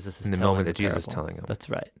that Jesus is telling them. That's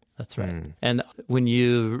right. That's right. And when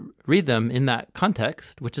you read them in that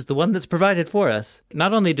context, which is the one that's provided for us,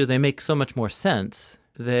 not only do they make so much more sense,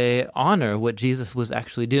 they honor what Jesus was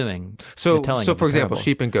actually doing. So for example,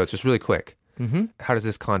 sheep and goats, just really quick. How does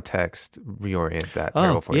this context reorient that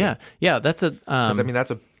parable for you? Yeah, that's a...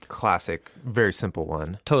 that's a classic, very simple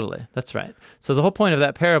one. Totally, that's right. So the whole point of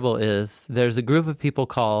that parable is there's a group of people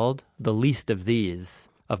called the least of these,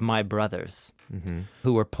 of my brothers,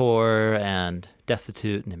 who were poor and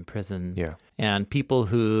destitute and imprisoned. Yeah. And people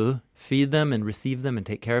who feed them and receive them and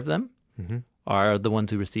take care of them are the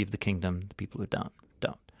ones who receive the kingdom, the people who don't.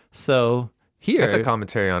 So here... That's a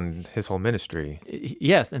commentary on his whole ministry.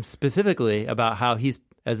 Yes, and specifically about how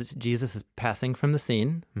as Jesus is passing from the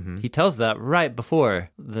scene, he tells that right before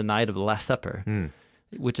the night of the Last Supper,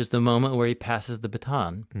 which is the moment where he passes the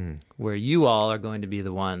baton, where you all are going to be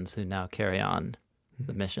the ones who now carry on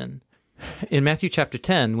the mission. In Matthew chapter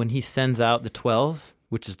 10, when he sends out the 12,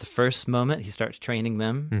 which is the first moment he starts training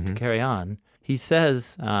them to carry on, he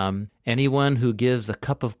says, anyone who gives a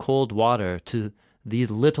cup of cold water to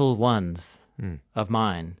these little ones of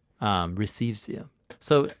mine receives you.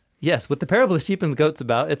 So, yes, what the parable of the sheep and the goats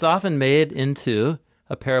about, it's often made into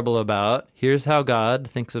a parable about here's how God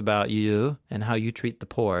thinks about you and how you treat the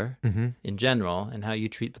poor in general, and how you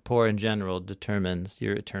treat the poor in general determines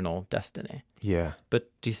your eternal destiny. Yeah.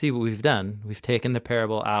 But do you see what we've done? We've taken the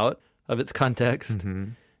parable out of its context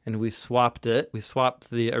and we've swapped it. We've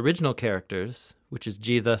swapped the original characters, which is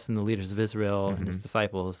Jesus and the leaders of Israel and his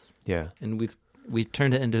disciples. Yeah. And we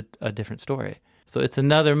turned it into a different story. So it's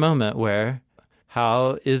another moment where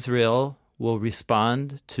how Israel will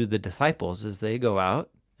respond to the disciples as they go out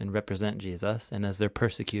and represent Jesus, and as they're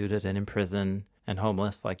persecuted and imprisoned and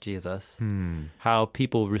homeless like Jesus. How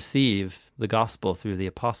people receive the gospel through the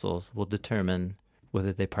apostles will determine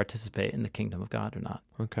whether they participate in the kingdom of God or not.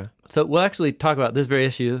 Okay. So we'll actually talk about this very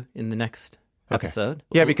issue in the next episode.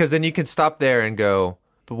 Yeah, because then you can stop there and go,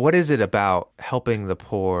 but what is it about helping the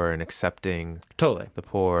poor and accepting the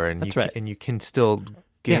poor? And and you can still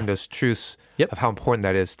gain those truths of how important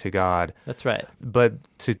that is to God. That's right. But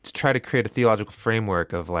to try to create a theological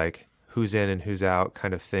framework of like who's in and who's out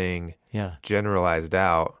kind of thing, generalized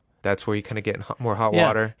out, that's where you kind of get in more hot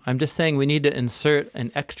water. I'm just saying we need to insert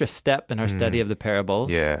an extra step in our study of the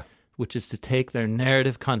parables, which is to take their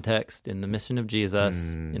narrative context in the mission of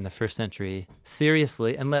Jesus in the first century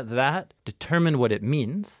seriously and let that determine what it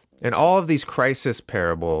means. And all of these crisis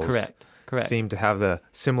parables Correct. seem to have the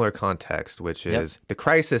similar context, which is the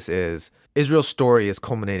crisis is Israel's story is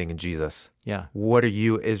culminating in Jesus. Yeah. What are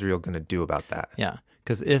you, Israel, going to do about that? Yeah.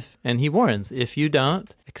 Because and he warns, if you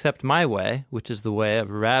don't accept my way, which is the way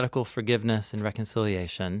of radical forgiveness and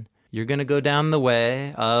reconciliation, you're going to go down the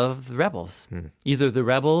way of the rebels, either the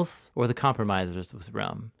rebels or the compromisers with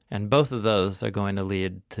Rome. And both of those are going to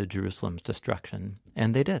lead to Jerusalem's destruction.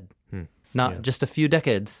 And they did. Not just a few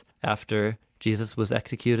decades after Jesus was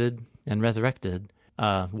executed and resurrected,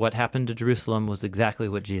 what happened to Jerusalem was exactly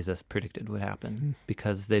what Jesus predicted would happen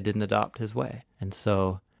because they didn't adopt his way. And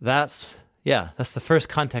so that's the first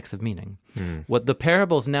context of meaning. What the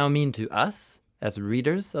parables now mean to us as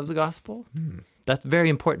readers of the gospel, that's very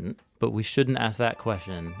important, but we shouldn't ask that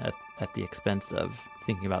question at the expense of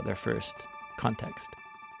thinking about their first context.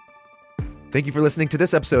 Thank you for listening to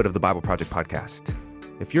this episode of the Bible Project Podcast.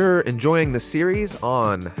 If you're enjoying the series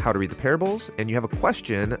on how to read the parables and you have a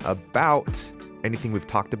question about anything we've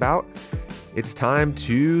talked about, it's time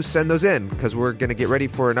to send those in because we're going to get ready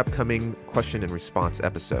for an upcoming question and response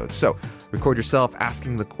episode. So record yourself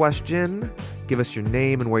asking the question, give us your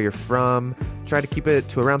name and where you're from. Try to keep it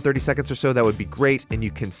to around 30 seconds or so. That would be great. And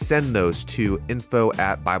you can send those to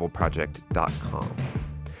info@bibleproject.com.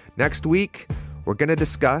 Next week, we're going to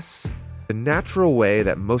discuss the natural way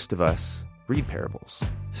that most of us read parables.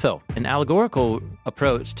 So, an allegorical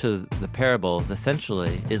approach to the parables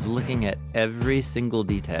essentially is looking at every single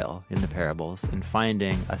detail in the parables and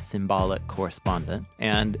finding a symbolic correspondent.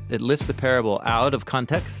 And it lifts the parable out of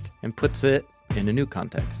context and puts it in a new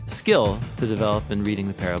context. The skill to develop in reading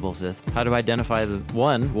the parables is how to identify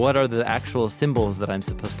what are the actual symbols that I'm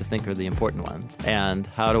supposed to think are the important ones? And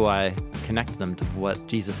how do I connect them to what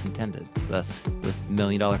Jesus intended? That's the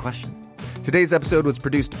million-dollar question. Today's episode was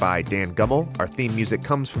produced by Dan Gummel. Our theme music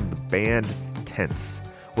comes from the band Tense.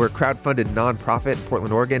 We're a crowd-funded nonprofit in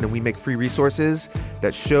Portland, Oregon, and we make free resources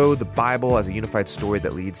that show the Bible as a unified story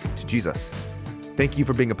that leads to Jesus. Thank you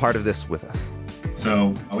for being a part of this with us.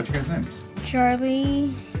 So, what's your guys' names?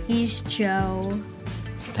 Charlie, he's Joe.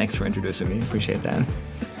 Thanks for introducing me. Appreciate that.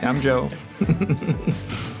 I'm Joe.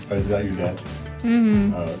 Oh, is that your dad?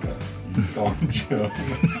 Mm-hmm. Oh, okay. You call him Joe.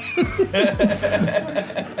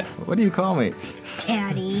 What do you call me?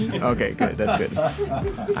 Daddy. Okay, good. That's good.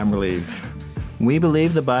 I'm relieved. We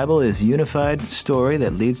believe the Bible is a unified story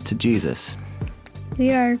that leads to Jesus.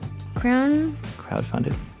 We are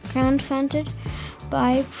Crowdfunded.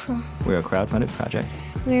 by... We're a crowdfunded project.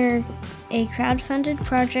 We're a crowdfunded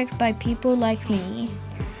project by people like me.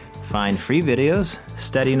 Find free videos,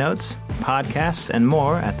 study notes, podcasts, and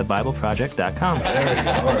more at thebibleproject.com. All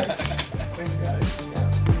right.